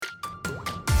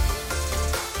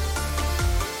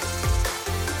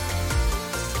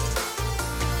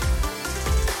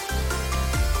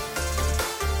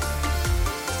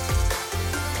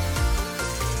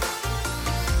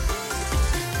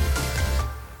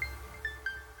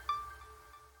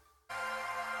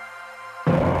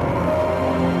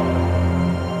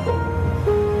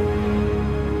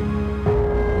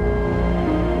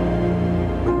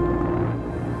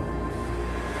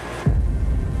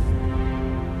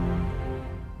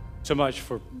So much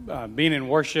for being in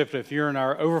worship. If you're in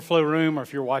our overflow room or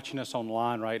if you're watching us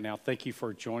online right now, thank you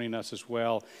for joining us as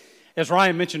well. As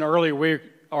Ryan mentioned earlier, we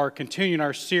are continuing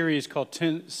our series called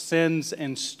 10 Sins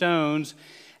and Stones.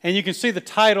 And you can see the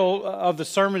title of the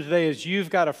sermon today is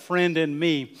You've Got a Friend in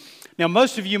Me. Now,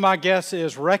 most of you, my guess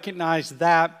is, recognize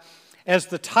that as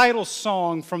the title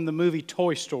song from the movie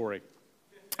Toy Story.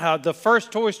 The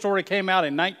first Toy Story came out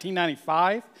in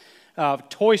 1995.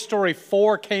 Toy Story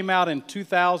 4 came out in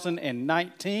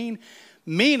 2019,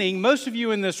 meaning most of you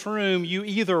in this room, you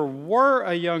either were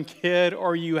a young kid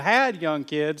or you had young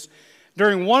kids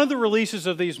during one of the releases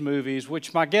of these movies,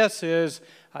 which my guess is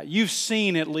you've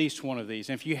seen at least one of these.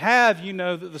 And if you have, you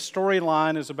know that the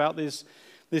storyline is about this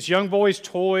young boy's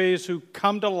toys who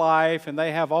come to life and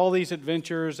they have all these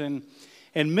adventures and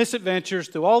misadventures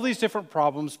through all these different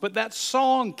problems. But that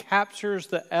song captures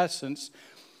the essence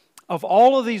of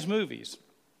all of these movies,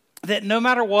 that no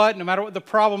matter what the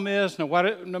problem is, no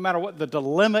matter what the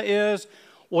dilemma is,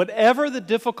 whatever the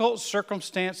difficult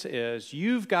circumstance is,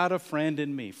 you've got a friend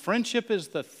in me. Friendship is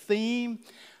the theme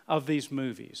of these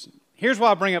movies. Here's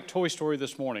why I bring up Toy Story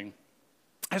this morning.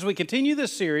 As we continue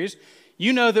this series,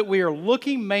 you know that we are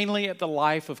looking mainly at the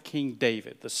life of King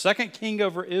David, the second king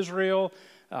over Israel,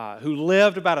 who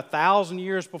lived about 1,000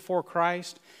 years before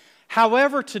Christ.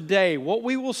 However, today, what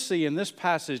we will see in this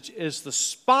passage is the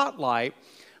spotlight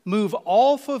move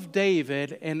off of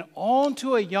David and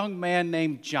onto a young man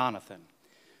named Jonathan.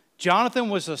 Jonathan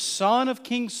was a son of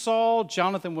King Saul.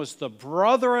 Jonathan was the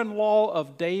brother-in-law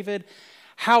of David.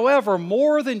 However,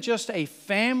 more than just a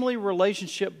family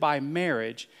relationship by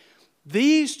marriage,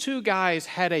 these two guys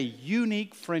had a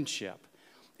unique friendship.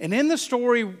 And in the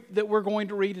story that we're going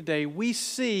to read today, we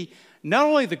see not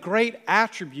only the great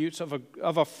attributes of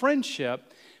a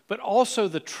friendship, but also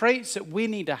the traits that we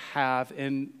need to have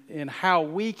in how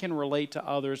we can relate to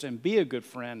others and be a good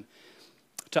friend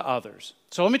to others.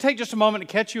 So let me take just a moment to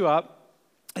catch you up.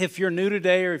 If you're new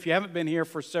today or if you haven't been here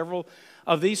for several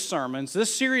of these sermons,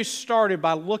 this series started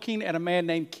by looking at a man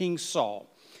named King Saul.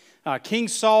 King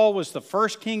Saul was the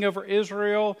first king over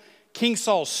Israel. King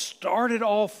Saul started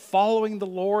off following the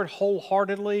Lord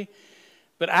wholeheartedly.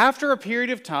 But after a period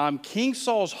of time, King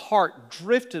Saul's heart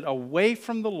drifted away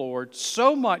from the Lord,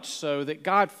 so much so that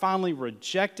God finally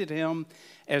rejected him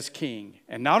as king.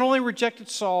 And not only rejected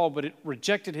Saul, but it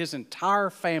rejected his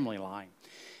entire family line.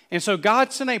 And so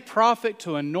God sent a prophet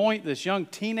to anoint this young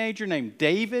teenager named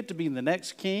David to be the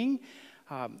next king.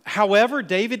 However,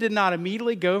 David did not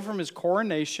immediately go from his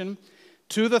coronation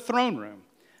to the throne room.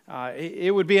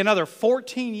 It would be another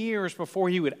 14 years before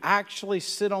he would actually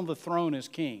sit on the throne as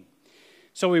king.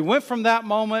 So he went from that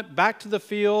moment back to the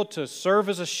field to serve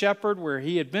as a shepherd where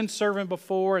he had been serving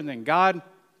before, and then God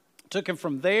took him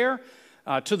from there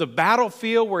to the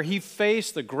battlefield where he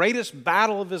faced the greatest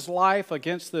battle of his life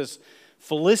against this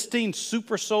Philistine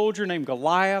super soldier named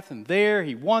Goliath, and there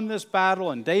he won this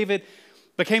battle, and David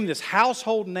became this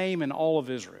household name in all of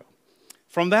Israel.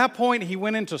 From that point, he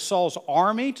went into Saul's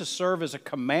army to serve as a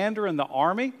commander in the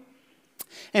army,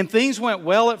 and things went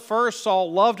well at first.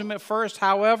 Saul loved him at first.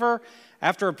 However,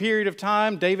 after a period of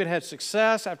time, David had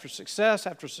success after success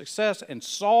after success, and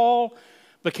Saul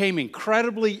became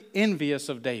incredibly envious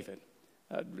of David.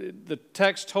 The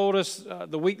text told us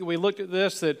the week that we looked at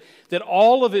this that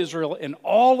all of Israel and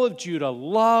all of Judah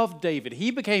loved David.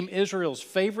 He became Israel's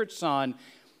favorite son,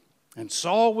 and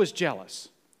Saul was jealous.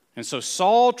 And so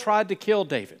Saul tried to kill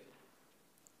David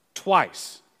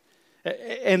twice.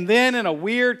 And then in a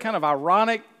weird kind of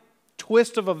ironic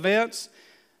twist of events,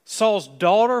 Saul's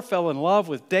daughter fell in love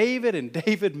with David, and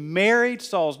David married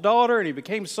Saul's daughter, and he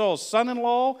became Saul's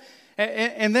son-in-law.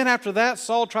 And then after that,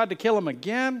 Saul tried to kill him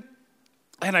again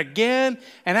and again.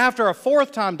 And after a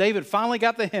fourth time, David finally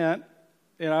got the hint,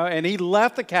 and he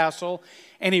left the castle,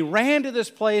 and he ran to this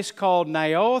place called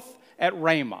Naioth at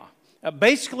Ramah,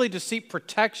 basically to seek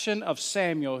protection of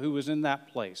Samuel, who was in that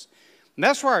place. And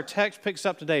that's where our text picks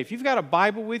up today. If you've got a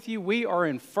Bible with you, we are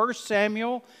in 1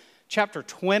 Samuel chapter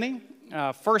 20.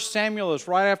 1 Samuel is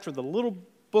right after the little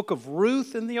book of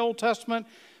Ruth in the Old Testament,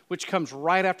 which comes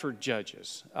right after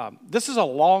Judges. This is a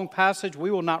long passage. We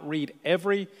will not read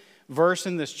every verse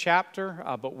in this chapter,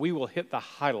 but we will hit the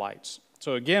highlights.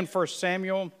 So again, 1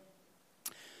 Samuel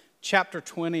chapter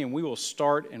 20, and we will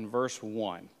start in verse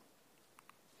 1.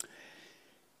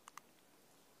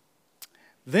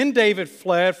 Then David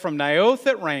fled from Naioth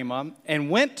at Ramah and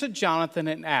went to Jonathan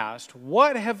and asked,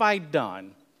 "What have I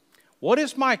done? What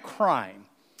is my crime?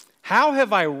 How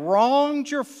have I wronged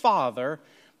your father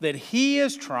that he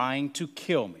is trying to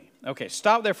kill me?" Okay,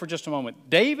 stop there for just a moment.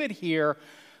 David here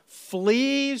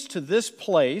flees to this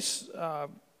place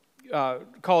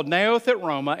called Naoth at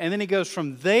Ramah, and then he goes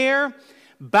from there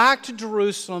back to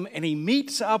Jerusalem, and he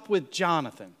meets up with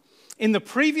Jonathan. In the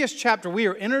previous chapter, we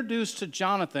are introduced to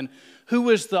Jonathan, who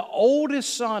was the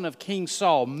oldest son of King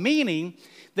Saul, meaning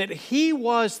that he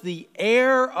was the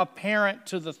heir apparent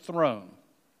to the throne.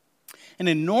 And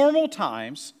in normal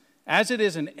times, as it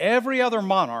is in every other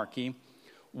monarchy,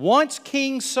 once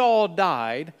King Saul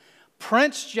died,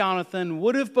 Prince Jonathan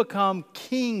would have become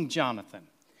King Jonathan.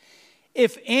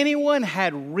 If anyone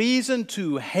had reason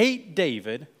to hate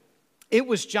David, it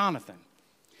was Jonathan.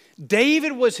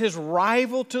 David was his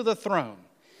rival to the throne.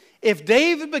 If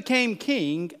David became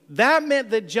king, that meant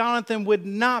that Jonathan would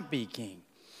not be king.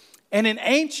 And in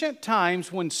ancient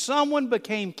times, when someone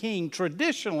became king,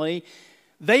 traditionally,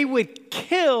 they would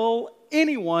kill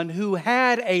anyone who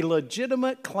had a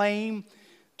legitimate claim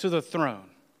to the throne.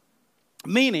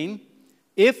 Meaning,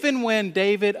 if and when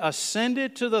David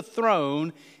ascended to the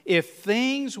throne, if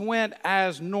things went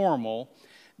as normal,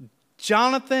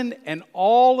 Jonathan and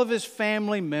all of his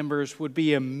family members would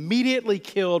be immediately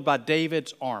killed by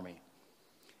David's army.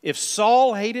 If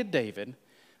Saul hated David,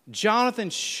 Jonathan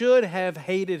should have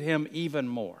hated him even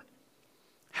more.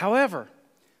 However,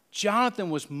 Jonathan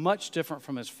was much different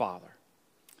from his father.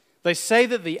 They say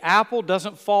that the apple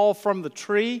doesn't fall from the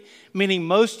tree, meaning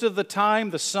most of the time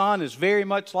the son is very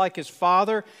much like his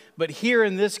father, but here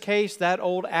in this case, that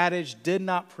old adage did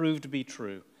not prove to be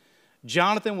true.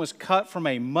 Jonathan was cut from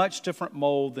a much different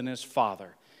mold than his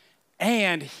father,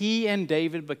 and he and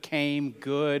David became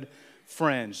good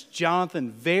friends.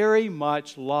 Jonathan very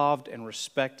much loved and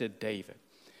respected David.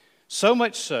 So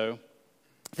much so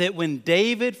that when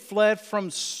David fled from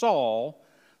Saul,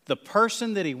 the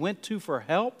person that he went to for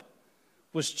help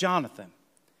was Jonathan.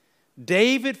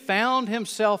 David found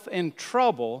himself in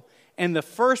trouble, and the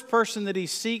first person that he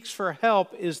seeks for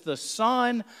help is the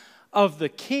son of the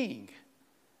king,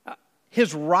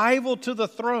 his rival to the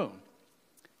throne.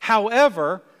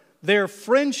 However, their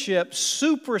friendship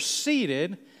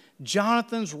superseded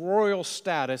Jonathan's royal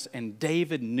status, and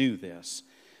David knew this.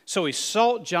 So he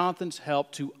sought Jonathan's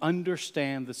help to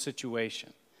understand the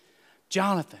situation.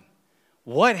 Jonathan,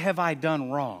 what have I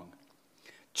done wrong?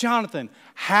 Jonathan,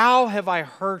 how have I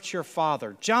hurt your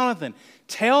father? Jonathan,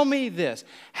 tell me this.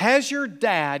 Has your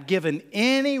dad given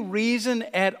any reason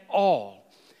at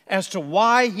all as to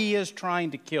why he is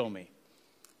trying to kill me?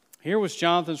 Here was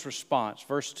Jonathan's response,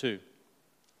 verse 2.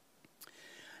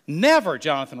 Never,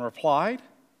 Jonathan replied.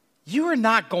 You are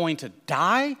not going to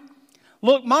die.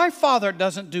 Look, my father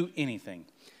doesn't do anything,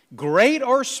 great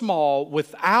or small,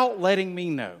 without letting me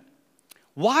know.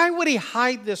 Why would he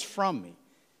hide this from me?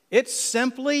 It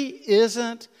simply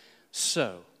isn't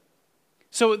so.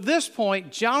 So at this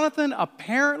point, Jonathan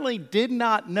apparently did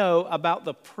not know about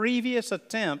the previous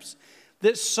attempts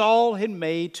that Saul had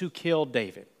made to kill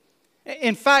David.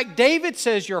 In fact, David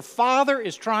says, your father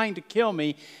is trying to kill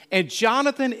me, and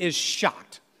Jonathan is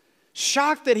shocked.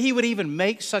 Shocked that he would even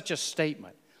make such a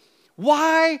statement.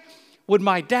 Why would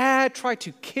my dad try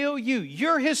to kill you?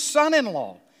 You're his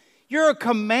son-in-law. You're a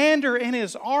commander in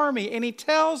his army. And he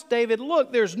tells David,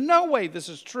 look, there's no way this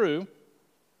is true.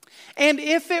 And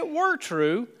if it were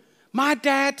true, my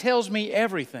dad tells me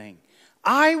everything.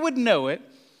 I would know it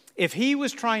if he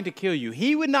was trying to kill you.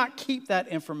 He would not keep that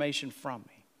information from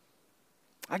me.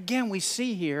 Again, we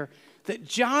see here that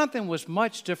Jonathan was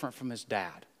much different from his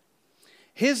dad.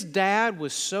 His dad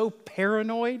was so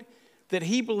paranoid that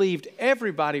he believed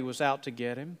everybody was out to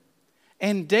get him.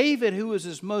 And David, who was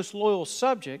his most loyal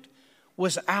subject,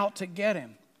 was out to get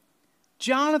him.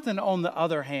 Jonathan, on the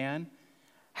other hand,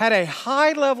 had a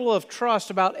high level of trust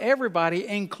about everybody,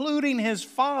 including his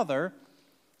father,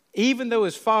 even though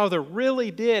his father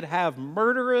really did have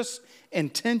murderous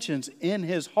intentions in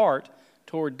his heart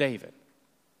toward David.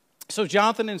 So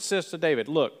Jonathan insists to David,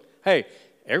 look, hey,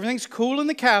 everything's cool in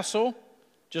the castle.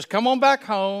 Just come on back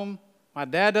home. My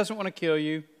dad doesn't want to kill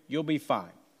you. You'll be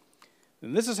fine.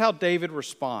 And this is how David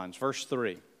responds, verse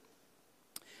 3.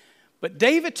 But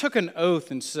David took an oath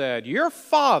and said, your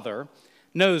father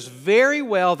knows very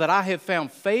well that I have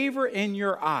found favor in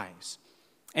your eyes.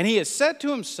 And he has said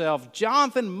to himself,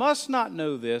 Jonathan must not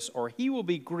know this, or he will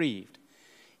be grieved.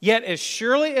 Yet as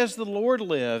surely as the Lord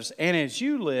lives and as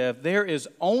you live, there is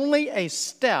only a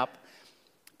step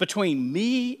between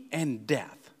me and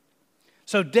death.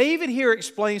 So David here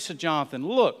explains to Jonathan,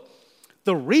 look,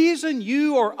 the reason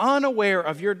you are unaware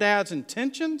of your dad's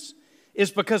intentions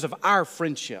is because of our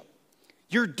friendship.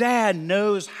 Your dad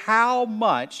knows how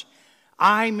much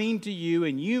I mean to you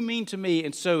and you mean to me,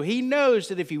 and so he knows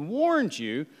that if he warned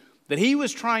you that he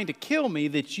was trying to kill me,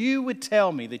 that you would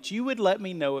tell me, that you would let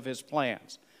me know of his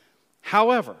plans.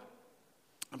 However,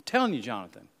 I'm telling you,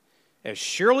 Jonathan, as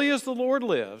surely as the Lord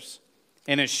lives,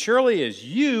 and as surely as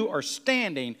you are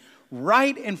standing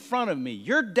right in front of me,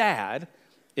 your dad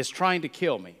is trying to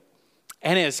kill me.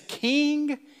 And as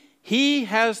king, he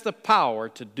has the power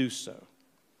to do so.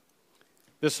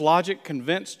 This logic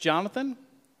convinced Jonathan.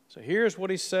 So here's what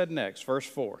he said next, verse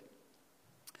 4.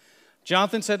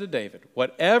 Jonathan said to David,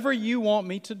 whatever you want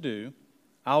me to do,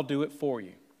 I'll do it for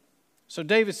you. So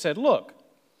David said, look,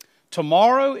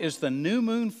 tomorrow is the new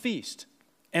moon feast,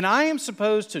 and I am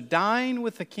supposed to dine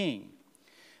with the king.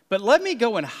 But let me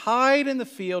go and hide in the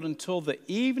field until the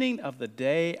evening of the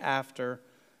day after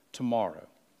tomorrow.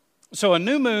 So a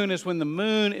new moon is when the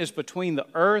moon is between the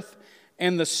earth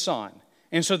and the sun.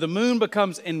 And so the moon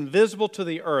becomes invisible to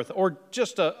the earth, or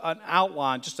just an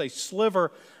outline, just a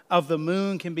sliver of the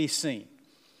moon can be seen.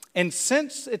 And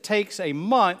since it takes a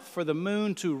month for the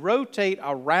moon to rotate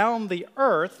around the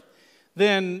earth,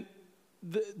 then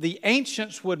the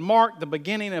ancients would mark the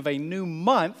beginning of a new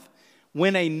month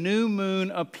when a new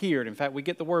moon appeared. In fact, we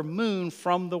get the word moon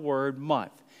from the word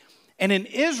month. And in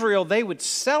Israel, they would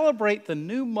celebrate the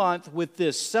new month with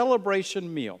this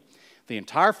celebration meal. The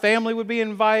entire family would be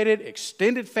invited,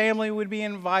 extended family would be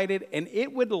invited, and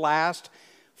it would last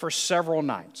for several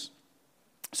nights.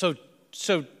 So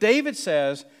David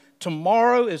says,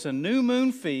 tomorrow is a new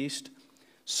moon feast.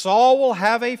 Saul will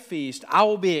have a feast. I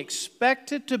will be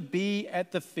expected to be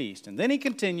at the feast. And then he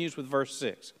continues with verse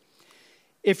 6.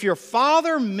 If your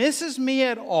father misses me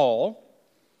at all,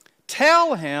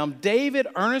 tell him David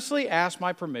earnestly asked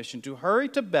my permission to hurry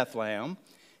to Bethlehem,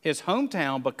 his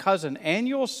hometown, because an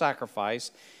annual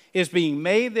sacrifice is being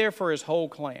made there for his whole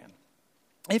clan.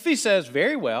 If he says,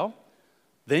 very well,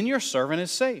 then your servant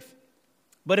is safe.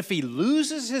 But if he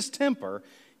loses his temper,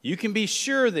 you can be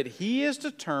sure that he is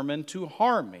determined to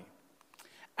harm me.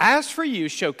 As for you,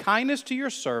 show kindness to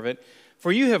your servant,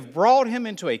 for you have brought him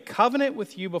into a covenant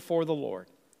with you before the Lord.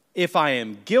 If I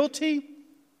am guilty,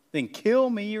 then kill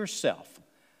me yourself.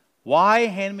 Why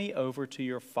hand me over to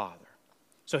your father?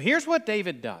 So here's what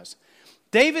David does.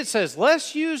 David says,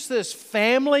 let's use this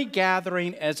family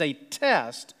gathering as a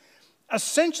test,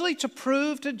 essentially to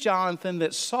prove to Jonathan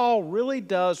that Saul really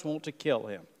does want to kill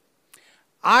him.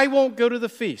 I won't go to the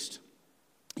feast.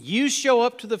 You show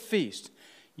up to the feast.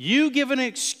 You give an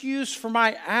excuse for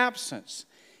my absence.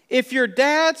 If your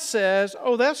dad says,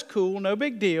 oh, that's cool, no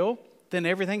big deal, then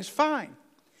everything's fine.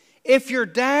 If your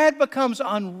dad becomes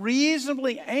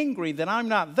unreasonably angry that I'm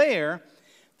not there,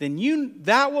 then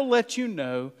that will let you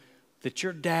know that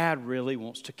your dad really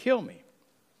wants to kill me.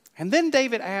 And then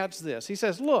David adds this. He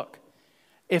says, look,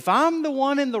 if I'm the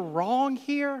one in the wrong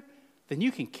here, then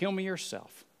you can kill me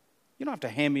yourself. You don't have to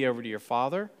hand me over to your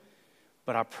father.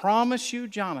 But I promise you,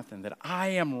 Jonathan, that I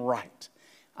am right.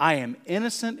 I am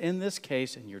innocent in this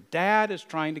case, and your dad is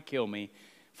trying to kill me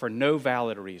for no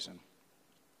valid reason.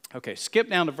 Okay, skip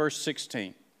down to verse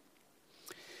 16.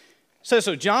 It says,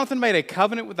 so Jonathan made a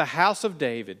covenant with the house of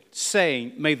David,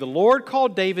 saying, may the Lord call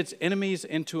David's enemies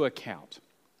into account.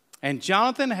 And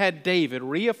Jonathan had David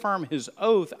reaffirm his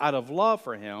oath out of love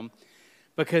for him,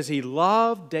 because he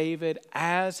loved David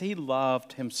as he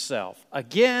loved himself.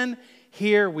 Again,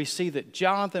 here we see that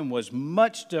Jonathan was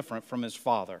much different from his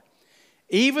father.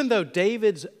 Even though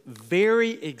David's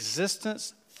very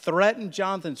existence threatened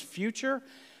Jonathan's future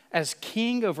as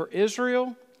king over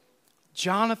Israel,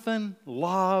 Jonathan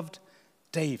loved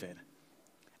David.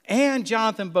 And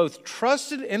Jonathan both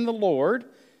trusted in the Lord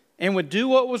and would do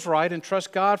what was right and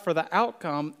trust God for the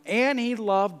outcome, and he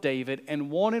loved David and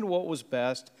wanted what was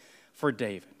best for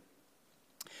David.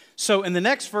 So in the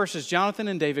next verses, Jonathan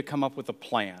and David come up with a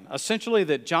plan. Essentially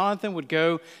that Jonathan would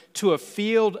go to a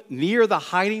field near the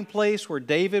hiding place where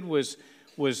David was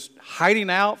hiding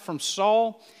out from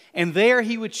Saul, and there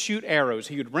he would shoot arrows.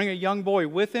 He would bring a young boy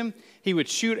with him. He would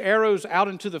shoot arrows out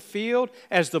into the field.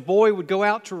 As the boy would go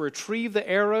out to retrieve the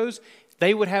arrows,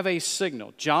 they would have a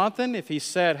signal. Jonathan, if he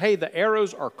said, hey, the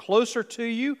arrows are closer to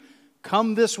you,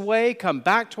 come this way, come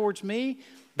back towards me,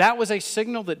 that was a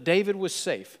signal that David was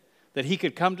safe, that he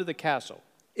could come to the castle.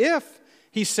 If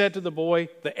he said to the boy,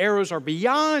 the arrows are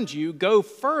beyond you, go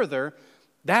further,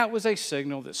 that was a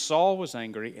signal that Saul was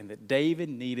angry and that David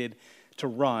needed to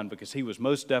run because he was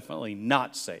most definitely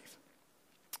not safe.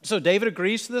 So David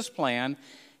agrees to this plan.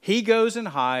 He goes and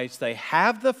hides. They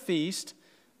have the feast.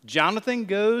 Jonathan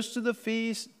goes to the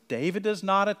feast. David does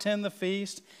not attend the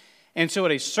feast. And so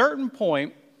at a certain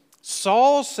point,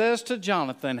 Saul says to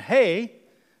Jonathan, hey,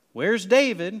 where's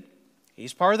David?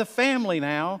 He's part of the family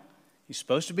now. He's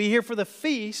supposed to be here for the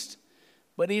feast,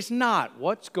 but he's not.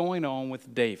 What's going on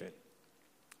with David?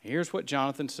 Here's what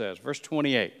Jonathan says, verse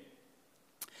 28.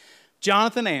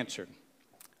 Jonathan answered,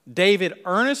 David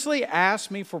earnestly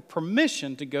asked me for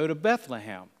permission to go to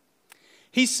Bethlehem.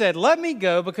 He said, let me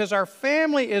go because our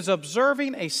family is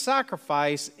observing a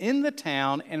sacrifice in the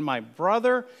town and my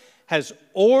brother has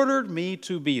ordered me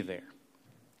to be there.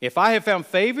 If I have found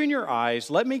favor in your eyes,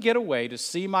 let me get away to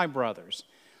see my brothers.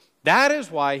 That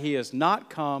is why he has not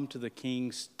come to the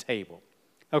king's table.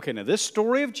 Okay, now this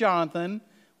story of Jonathan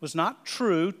was not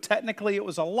true. Technically, it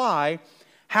was a lie.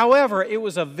 However, it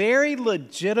was a very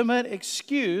legitimate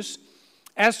excuse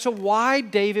as to why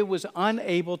David was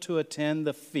unable to attend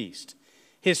the feast.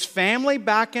 His family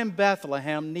back in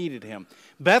Bethlehem needed him.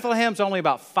 Bethlehem's only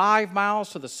about 5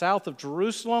 miles to the south of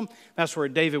Jerusalem. That's where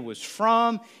David was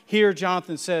from. Here,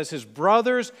 Jonathan says his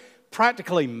brothers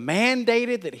practically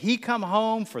mandated that he come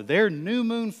home for their new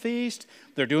moon feast.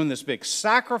 They're doing this big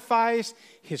sacrifice.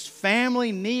 His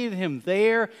family needed him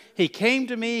there. He came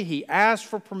to me. He asked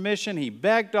for permission. He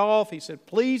begged off. He said,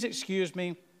 please excuse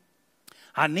me.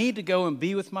 I need to go and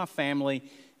be with my family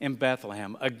in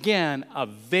Bethlehem. Again, a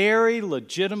very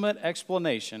legitimate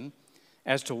explanation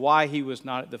as to why he was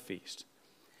not at the feast.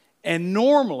 And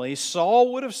normally,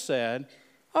 Saul would have said,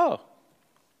 oh,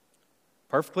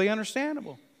 perfectly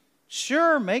understandable.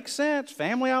 Sure, makes sense.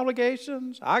 Family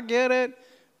obligations, I get it.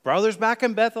 Brothers back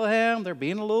in Bethlehem, they're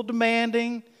being a little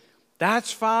demanding.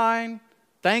 That's fine.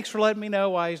 Thanks for letting me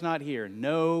know why he's not here.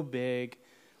 No big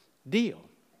deal.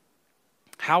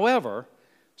 However,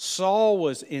 Saul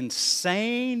was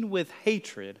insane with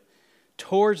hatred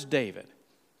towards David.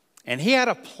 And he had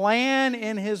a plan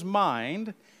in his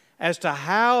mind as to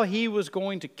how he was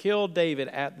going to kill David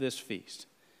at this feast.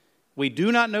 We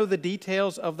do not know the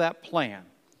details of that plan.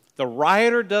 The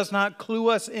writer does not clue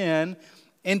us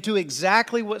into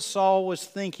exactly what Saul was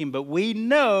thinking, but we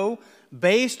know,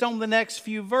 based on the next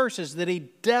few verses, that he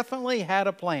definitely had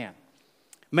a plan.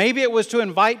 Maybe it was to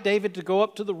invite David to go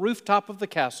up to the rooftop of the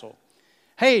castle.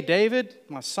 Hey, David,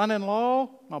 my son-in-law,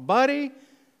 my buddy,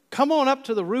 come on up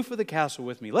to the roof of the castle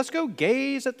with me. Let's go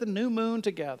gaze at the new moon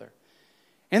together.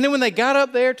 And then when they got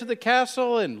up there to the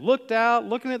castle and looked out,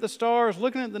 looking at the stars,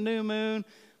 looking at the new moon,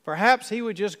 perhaps he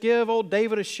would just give old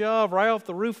David a shove right off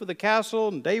the roof of the castle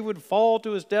and David would fall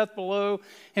to his death below.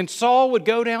 And Saul would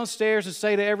go downstairs and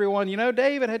say to everyone, you know,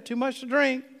 David had too much to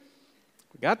drink.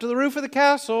 We got to the roof of the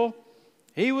castle.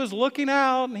 He was looking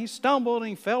out and he stumbled and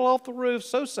he fell off the roof.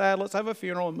 So sad, let's have a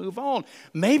funeral and move on.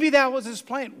 Maybe that was his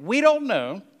plan. We don't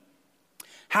know.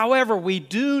 However, we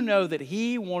do know that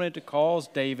he wanted to cause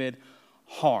David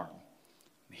harm.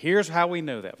 Here's how we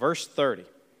know that. Verse 30.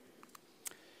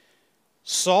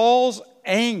 Saul's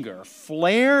anger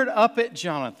flared up at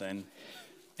Jonathan,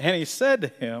 and he said to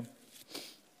him,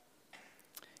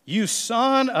 you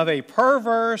son of a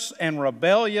perverse and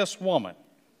rebellious woman,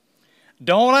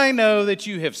 don't I know that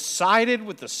you have sided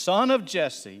with the son of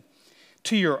Jesse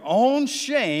to your own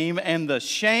shame and the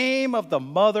shame of the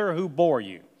mother who bore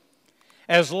you?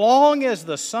 As long as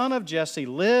the son of Jesse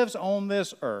lives on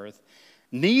this earth,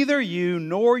 neither you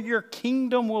nor your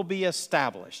kingdom will be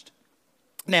established.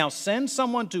 Now send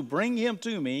someone to bring him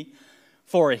to me,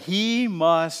 for he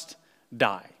must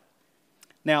die.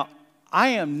 Now, I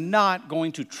am not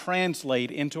going to translate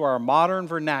into our modern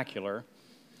vernacular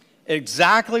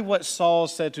exactly what Saul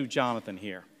said to Jonathan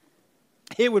here.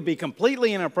 It would be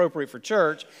completely inappropriate for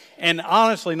church and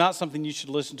honestly not something you should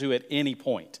listen to at any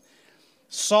point.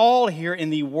 Saul here, in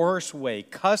the worst way,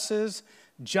 cusses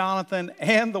Jonathan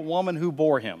and the woman who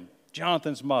bore him,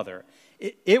 Jonathan's mother.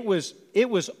 It was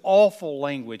awful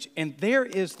language. And there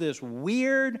is this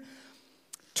weird,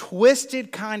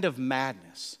 twisted kind of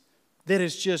madness that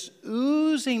is just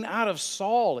oozing out of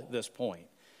Saul at this point.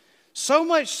 So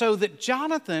much so that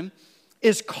Jonathan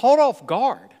is caught off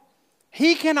guard.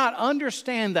 He cannot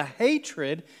understand the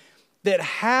hatred that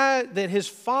his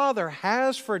father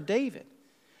has for David.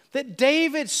 That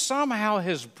David somehow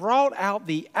has brought out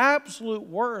the absolute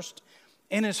worst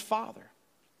in his father.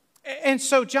 And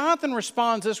so Jonathan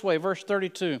responds this way, verse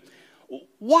 32.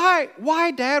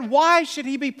 Why, Dad? Why should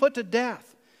he be put to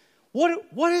death?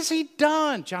 What has he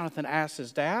done? Jonathan asks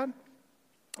his dad.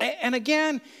 And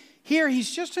again, here he's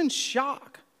just in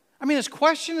shock. I mean, his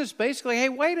question is basically, hey,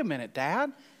 wait a minute,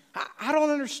 Dad. I don't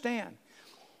understand.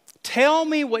 Tell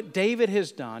me what David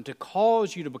has done to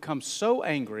cause you to become so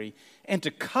angry and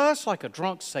to cuss like a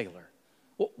drunk sailor.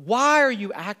 Why are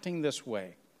you acting this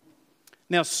way?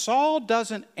 Now, Saul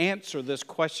doesn't answer this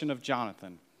question of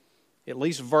Jonathan, at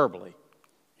least verbally.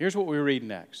 Here's what we read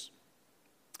next.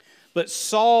 But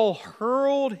Saul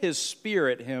hurled his spear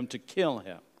at him to kill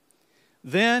him.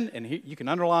 Then, and you can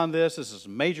underline this is a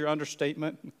major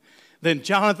understatement, then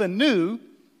Jonathan knew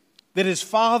that his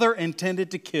father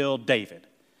intended to kill David.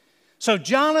 So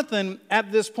Jonathan,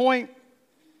 at this point,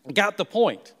 got the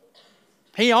point.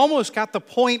 He almost got the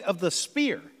point of the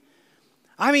spear.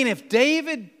 I mean, if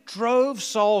David drove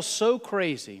Saul so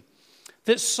crazy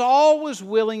that Saul was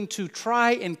willing to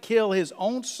try and kill his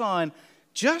own son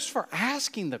just for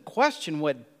asking the question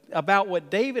about what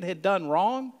David had done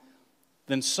wrong,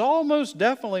 then Saul most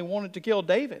definitely wanted to kill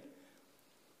David.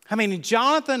 I mean,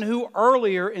 Jonathan, who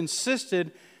earlier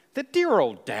insisted that dear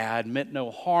old dad meant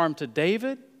no harm to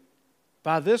David,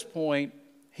 by this point,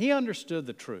 he understood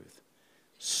the truth.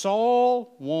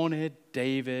 Saul wanted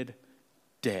David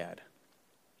dead.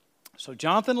 So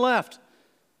Jonathan left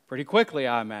pretty quickly,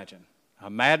 I imagine. A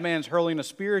madman's hurling a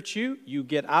spear at you, you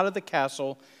get out of the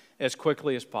castle as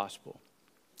quickly as possible.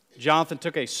 Jonathan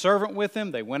took a servant with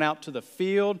him. They went out to the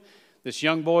field. This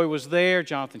young boy was there.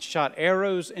 Jonathan shot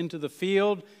arrows into the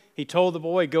field. He told the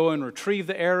boy, go and retrieve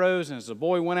the arrows. And as the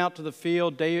boy went out to the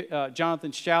field,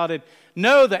 Jonathan shouted,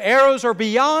 no, the arrows are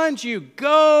beyond you.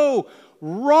 Go,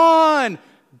 run,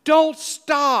 don't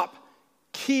stop,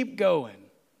 keep going.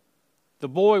 The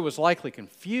boy was likely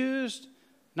confused,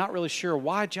 not really sure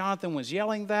why Jonathan was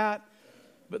yelling that,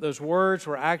 but those words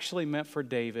were actually meant for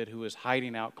David, who was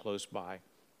hiding out close by.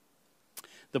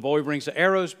 The boy brings the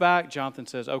arrows back. Jonathan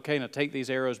says, okay, now take these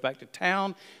arrows back to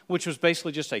town, which was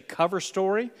basically just a cover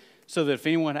story, so that if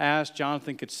anyone asked,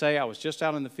 Jonathan could say, I was just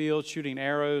out in the field shooting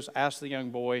arrows, asked the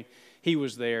young boy. He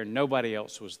was there. Nobody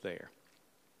else was there.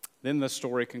 Then the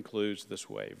story concludes this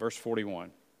way. Verse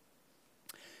 41.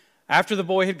 After the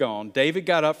boy had gone, David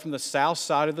got up from the south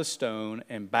side of the stone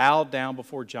and bowed down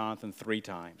before Jonathan 3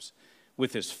 times,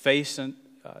 with his face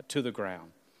to the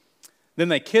ground. Then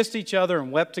they kissed each other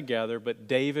and wept together, but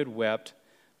David wept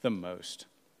the most.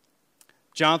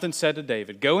 Jonathan said to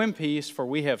David, go in peace, for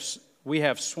we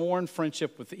have sworn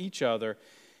friendship with each other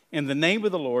in the name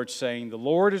of the Lord, saying, the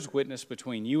Lord is witness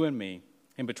between you and me,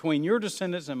 and between your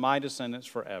descendants and my descendants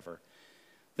forever.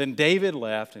 Then David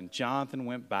left, and Jonathan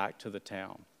went back to the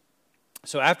town.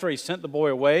 So after he sent the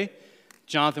boy away,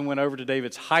 Jonathan went over to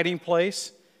David's hiding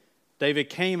place.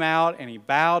 David came out and he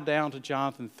bowed down to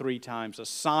Jonathan 3 times, a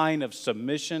sign of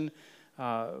submission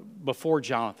before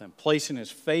Jonathan, placing his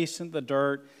face in the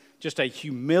dirt, just a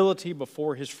humility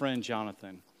before his friend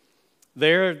Jonathan.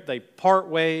 There they part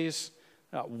ways,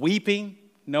 weeping,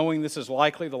 knowing this is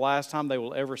likely the last time they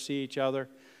will ever see each other.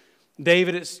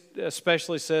 David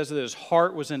especially says that his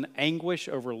heart was in anguish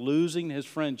over losing his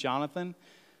friend Jonathan,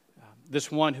 this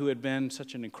one who had been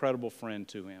such an incredible friend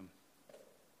to him.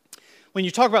 When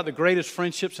you talk about the greatest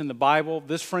friendships in the Bible,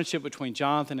 this friendship between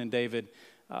Jonathan and David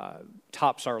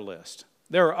tops our list.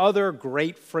 There are other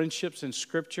great friendships in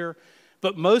Scripture,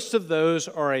 but most of those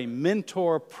are a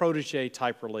mentor-protege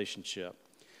type relationship.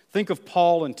 Think of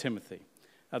Paul and Timothy.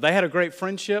 They had a great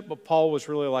friendship, but Paul was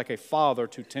really like a father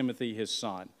to Timothy, his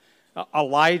son.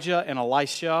 Elijah and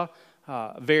Elisha,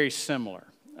 very similar.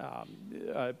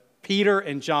 Peter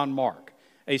and John Mark,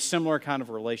 a similar kind of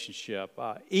relationship.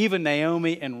 Even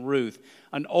Naomi and Ruth,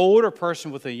 an older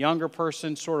person with a younger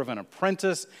person, sort of an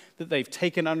apprentice that they've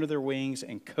taken under their wings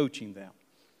and coaching them.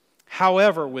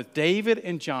 However, with David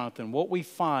and Jonathan, what we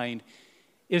find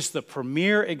is the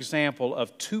premier example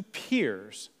of 2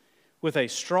 peers with a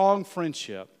strong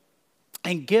friendship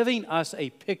and giving us a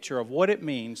picture of what it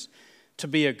means to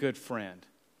be a good friend.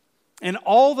 And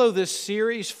although this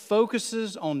series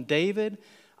focuses on David,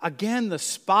 again, the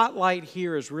spotlight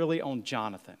here is really on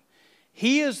Jonathan.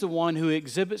 He is the one who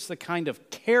exhibits the kind of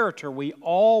character we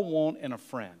all want in a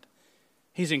friend.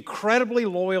 He's incredibly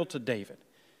loyal to David.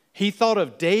 He thought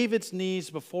of David's needs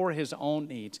before his own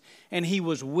needs, and he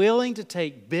was willing to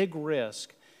take big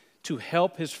risks to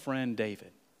help his friend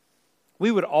David.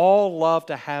 We would all love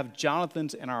to have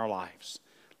Jonathans in our lives,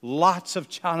 lots of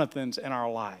Jonathans in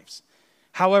our lives.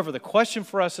 However, the question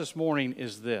for us this morning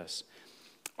is this: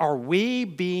 are we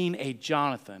being a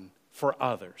Jonathan for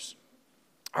others?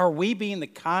 Are we being the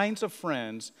kinds of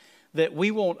friends that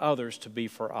we want others to be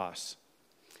for us?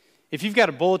 If you've got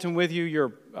a bulletin with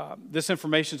you, this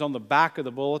information is on the back of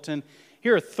the bulletin.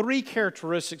 Here are 3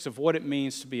 characteristics of what it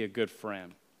means to be a good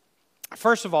friend.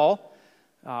 First of all,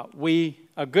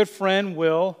 a good friend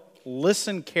will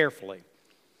listen carefully.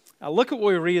 Look at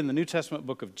what we read in the New Testament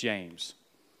book of James.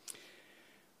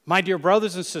 My dear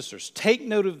brothers and sisters, take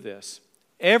note of this.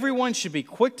 Everyone should be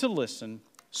quick to listen,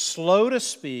 slow to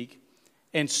speak,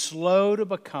 and slow to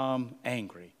become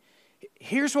angry.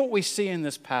 Here's what we see in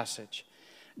this passage.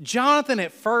 Jonathan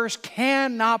at first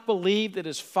cannot believe that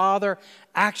his father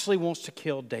actually wants to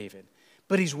kill David,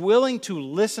 but he's willing to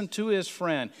listen to his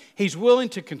friend. He's willing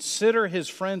to consider his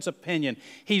friend's opinion.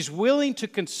 He's willing to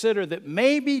consider that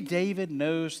maybe David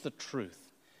knows the truth.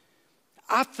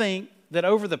 I think that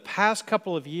over the past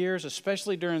couple of years,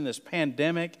 especially during this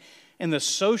pandemic and the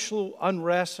social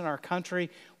unrest in our country,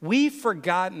 we've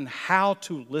forgotten how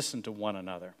to listen to one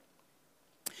another.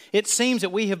 It seems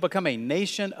that we have become a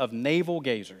nation of navel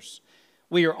gazers.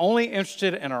 We are only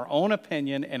interested in our own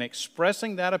opinion and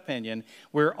expressing that opinion.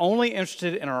 We're only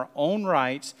interested in our own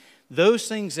rights, those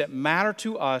things that matter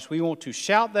to us. We want to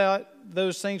shout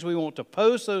those things. We want to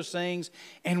post those things.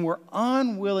 And we're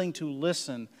unwilling to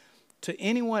listen to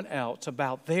anyone else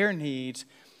about their needs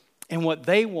and what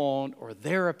they want or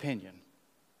their opinion.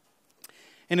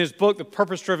 In his book, The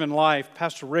Purpose-Driven Life,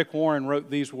 Pastor Rick Warren wrote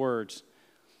these words.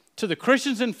 To the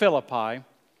Christians in Philippi,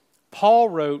 Paul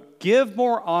wrote, "Give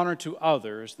more honor to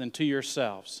others than to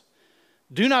yourselves.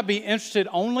 Do not be interested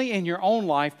only in your own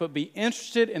life, but be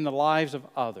interested in the lives of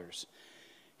others.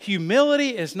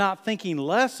 Humility is not thinking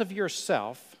less of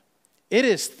yourself. It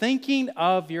is thinking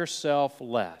of yourself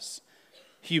less.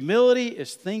 Humility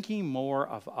is thinking more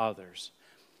of others."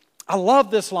 I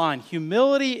love this line.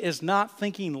 Humility is not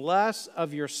thinking less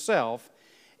of yourself.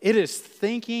 It is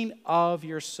thinking of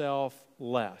yourself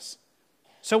less.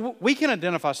 So we can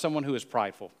identify someone who is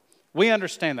prideful. We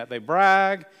understand that. They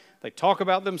brag. They talk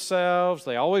about themselves.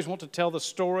 They always want to tell the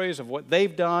stories of what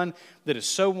they've done that is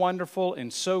so wonderful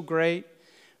and so great.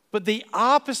 But the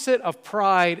opposite of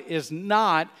pride is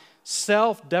not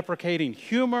self-deprecating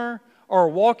humor or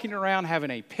walking around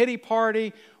having a pity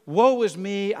party. Woe is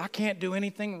me, I can't do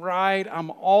anything right,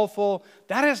 I'm awful.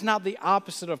 That is not the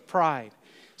opposite of pride.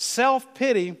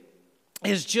 Self-pity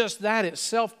is just that, it's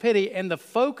self-pity, and the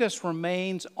focus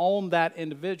remains on that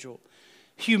individual.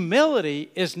 Humility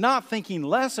is not thinking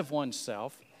less of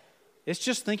oneself, it's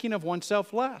just thinking of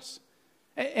oneself less.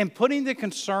 And putting the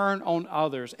concern on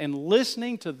others and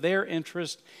listening to their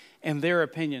interests and their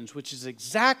opinions, which is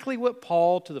exactly what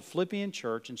Paul to the Philippian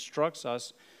church instructs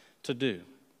us to do.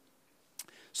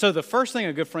 So the first thing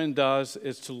a good friend does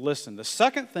is to listen. The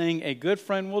second thing a good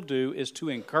friend will do is to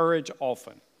encourage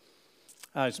often.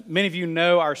 As many of you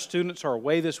know, our students are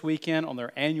away this weekend on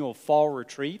their annual fall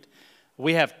retreat.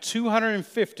 We have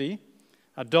 250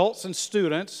 adults and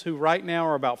students who right now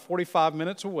are about 45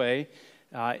 minutes away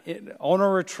on a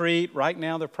retreat. Right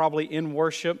now they're probably in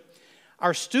worship.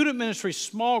 Our student ministry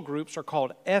small groups are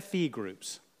called FE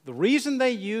groups. The reason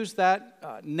they use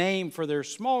that name for their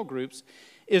small groups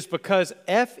is because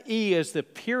Fe is the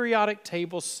periodic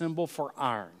table symbol for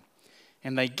iron.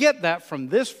 And they get that from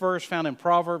this verse found in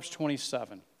Proverbs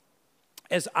 27.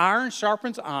 As iron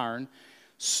sharpens iron,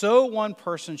 so one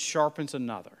person sharpens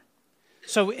another.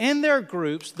 So in their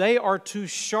groups, they are to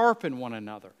sharpen one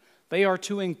another. They are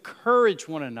to encourage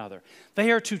one another.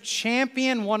 They are to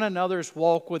champion one another's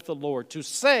walk with the Lord. To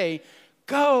say,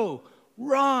 go,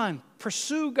 run,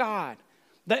 pursue God.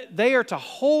 They are to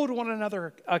hold one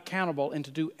another accountable and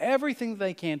to do everything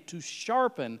they can to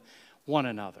sharpen one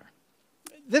another.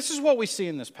 This is what we see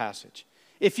in this passage.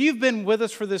 If you've been with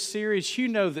us for this series, you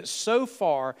know that so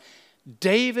far,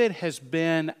 David has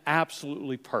been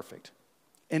absolutely perfect.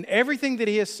 In everything that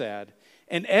he has said,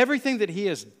 and everything that he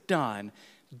has done,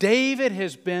 David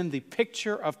has been the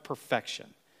picture of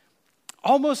perfection.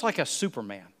 Almost like a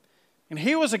Superman. And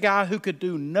he was a guy who could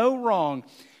do no wrong.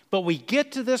 But we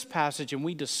get to this passage and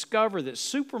we discover that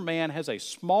Superman has a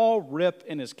small rip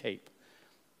in his cape.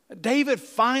 David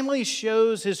finally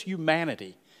shows his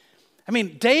humanity. I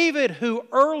mean, David, who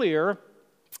earlier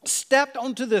stepped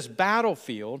onto this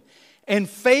battlefield and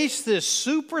faced this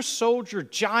super soldier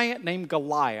giant named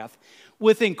Goliath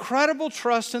with incredible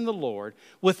trust in the Lord,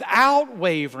 without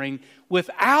wavering,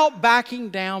 without backing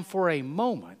down for a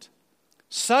moment,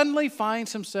 suddenly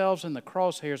finds himself in the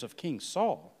crosshairs of King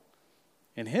Saul.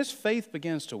 And his faith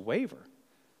begins to waver.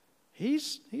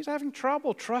 He's having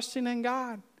trouble trusting in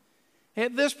God.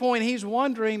 At this point, he's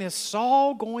wondering, is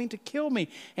Saul going to kill me?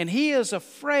 And he is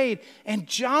afraid. And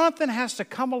Jonathan has to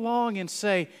come along and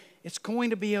say, it's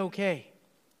going to be okay.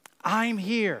 I'm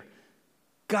here.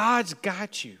 God's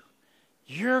got you.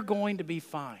 You're going to be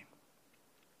fine.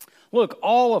 Look,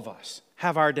 all of us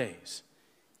have our days.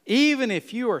 Even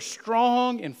if you are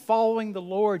strong in following the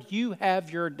Lord, you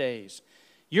have your days.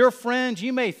 Your friends,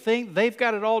 you may think they've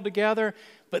got it all together,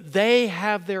 but they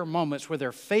have their moments where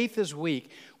their faith is weak,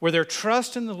 where their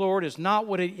trust in the Lord is not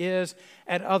what it is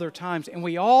at other times. And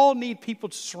we all need people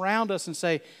to surround us and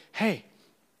say, hey,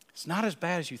 it's not as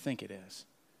bad as you think it is.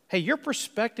 Hey, your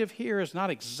perspective here is not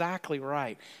exactly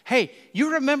right. Hey,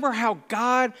 you remember how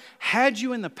God had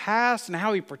you in the past and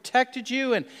how He protected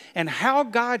you and how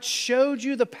God showed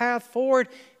you the path forward?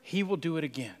 He will do it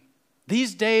again.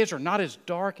 These days are not as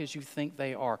dark as you think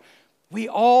they are. We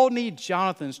all need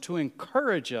Jonathans to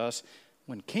encourage us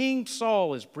when King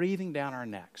Saul is breathing down our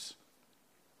necks.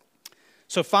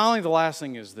 So finally, the last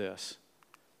thing is this.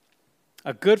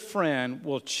 A good friend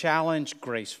will challenge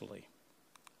gracefully.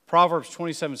 Proverbs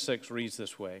 27:6 reads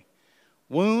this way.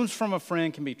 Wounds from a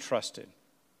friend can be trusted,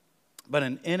 but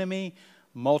an enemy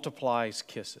multiplies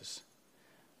kisses.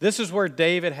 This is where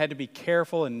David had to be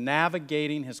careful in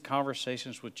navigating his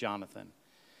conversations with Jonathan.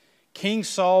 King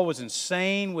Saul was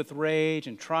insane with rage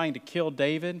and trying to kill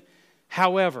David.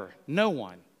 However, no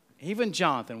one, even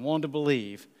Jonathan, wanted to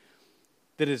believe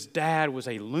that his dad was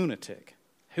a lunatic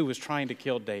who was trying to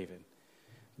kill David.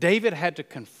 David had to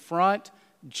confront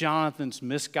Jonathan's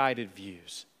misguided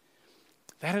views.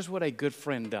 That is what a good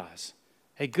friend does.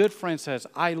 A good friend says,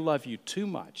 I love you too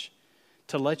much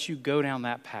to let you go down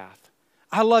that path.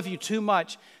 I love you too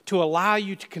much to allow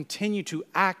you to continue to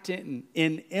act in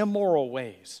immoral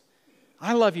ways.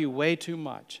 I love you way too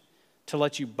much to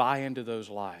let you buy into those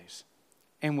lies.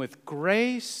 And with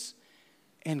grace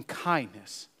and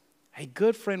kindness, a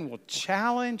good friend will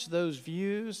challenge those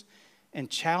views and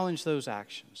challenge those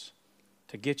actions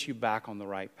to get you back on the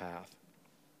right path.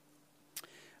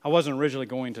 I wasn't originally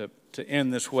going to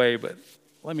end this way, but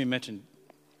let me mention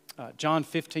John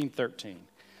 15:13.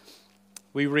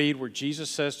 We read where Jesus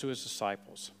says to his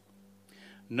disciples,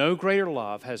 no greater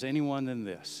love has anyone than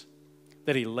this,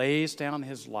 that he lays down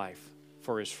his life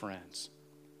for his friends.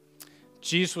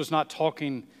 Jesus was not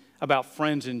talking about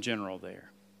friends in general there.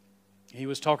 He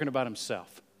was talking about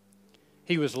himself.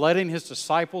 He was letting his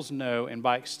disciples know, and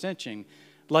by extension,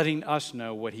 letting us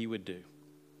know what he would do.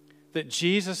 That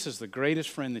Jesus is the greatest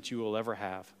friend that you will ever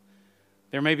have.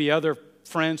 There may be other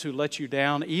friends who let you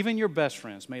down. Even your best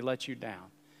friends may let you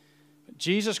down. But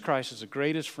Jesus Christ is the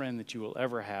greatest friend that you will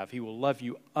ever have. He will love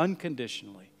you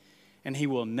unconditionally, and he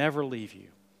will never leave you.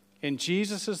 And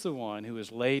Jesus is the one who has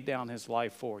laid down his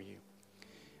life for you.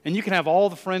 And you can have all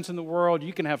the friends in the world.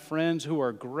 You can have friends who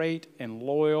are great and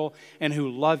loyal and who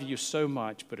love you so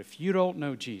much. But if you don't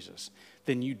know Jesus,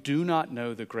 then you do not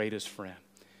know the greatest friend,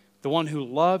 the one who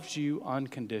loves you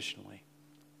unconditionally.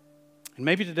 And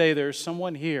maybe today there's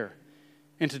someone here,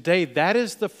 and today that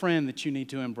is the friend that you need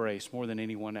to embrace more than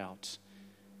anyone else.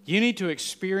 You need to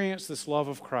experience this love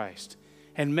of Christ.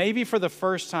 And maybe for the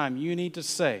first time you need to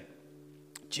say,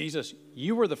 Jesus,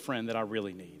 you are the friend that I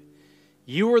really need.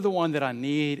 You are the one that I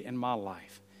need in my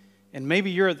life. And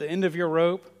maybe you're at the end of your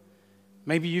rope.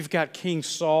 Maybe you've got King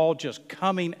Saul just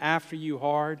coming after you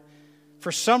hard.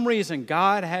 For some reason,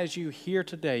 God has you here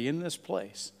today in this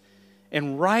place.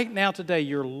 And right now today,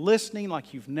 you're listening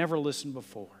like you've never listened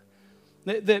before.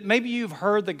 That maybe you've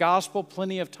heard the gospel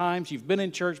plenty of times. You've been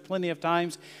in church plenty of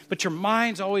times. But your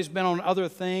mind's always been on other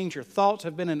things. Your thoughts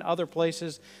have been in other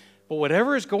places. But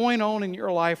whatever is going on in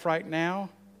your life right now,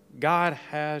 God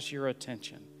has your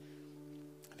attention.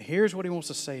 And here's what he wants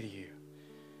to say to you.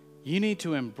 You need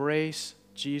to embrace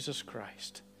Jesus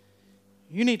Christ.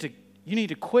 You need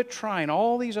to quit trying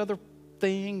all these other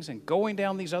things and going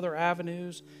down these other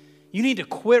avenues. You need to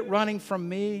quit running from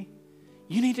me.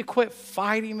 You need to quit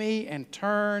fighting me and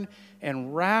turn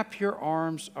and wrap your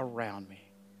arms around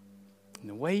me. And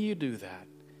the way you do that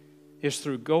is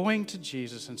through going to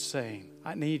Jesus and saying,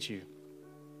 I need you.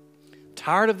 I'm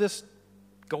tired of this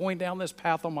going down this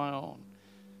path on my own.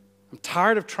 I'm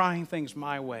tired of trying things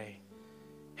my way.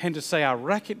 And to say, I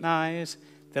recognize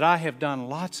that I have done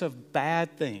lots of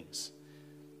bad things.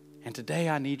 And today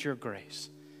I need your grace.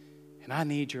 And I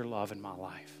need your love in my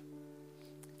life.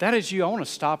 If that is you, I want to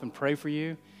stop and pray for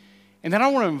you. And then I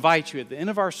want to invite you at the end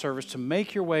of our service to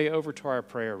make your way over to our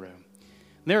prayer room.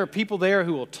 And there are people there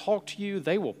who will talk to you.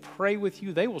 They will pray with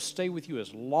you. They will stay with you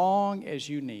as long as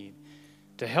you need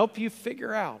to help you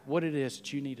figure out what it is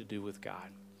that you need to do with God.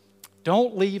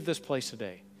 Don't leave this place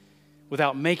today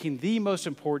without making the most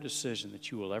important decision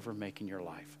that you will ever make in your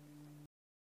life.